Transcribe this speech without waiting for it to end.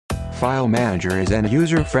File Manager is an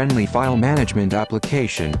user-friendly file management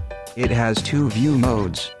application. It has two view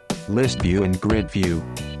modes, List View and Grid View.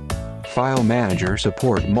 File Manager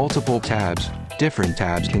supports multiple tabs. Different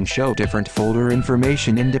tabs can show different folder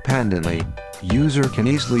information independently. User can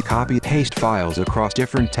easily copy-paste files across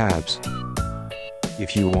different tabs.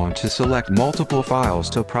 If you want to select multiple files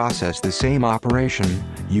to process the same operation,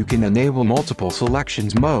 you can enable multiple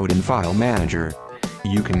selections mode in File Manager.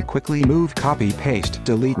 You can quickly move, copy, paste,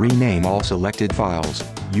 delete, rename all selected files.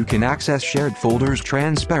 You can access shared folders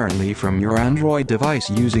transparently from your Android device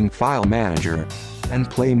using File Manager, and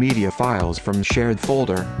play media files from shared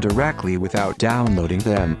folder directly without downloading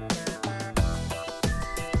them.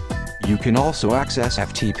 You can also access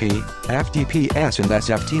FTP, FTPS and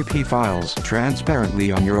SFTP files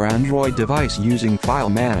transparently on your Android device using File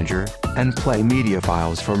Manager, and play media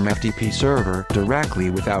files from FTP server directly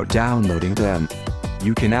without downloading them.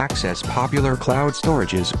 You can access popular cloud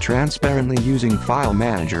storages transparently using File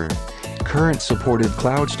Manager. Current supported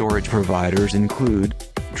cloud storage providers include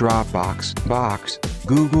Dropbox, Box,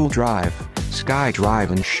 Google Drive, SkyDrive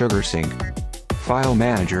and SugarSync. File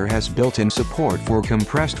Manager has built-in support for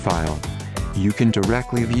compressed file. You can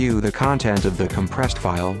directly view the content of the compressed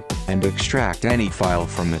file, and extract any file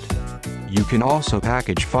from it. You can also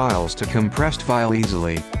package files to compressed file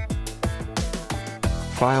easily.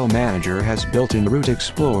 File Manager has built-in Root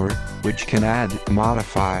Explorer, which can add,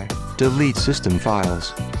 modify, delete system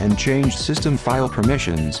files, and change system file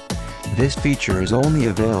permissions. This feature is only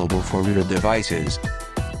available for rooted devices.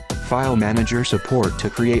 File Manager support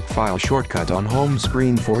to create file shortcut on home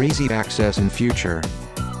screen for easy access in future.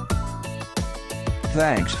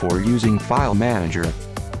 Thanks for using File Manager.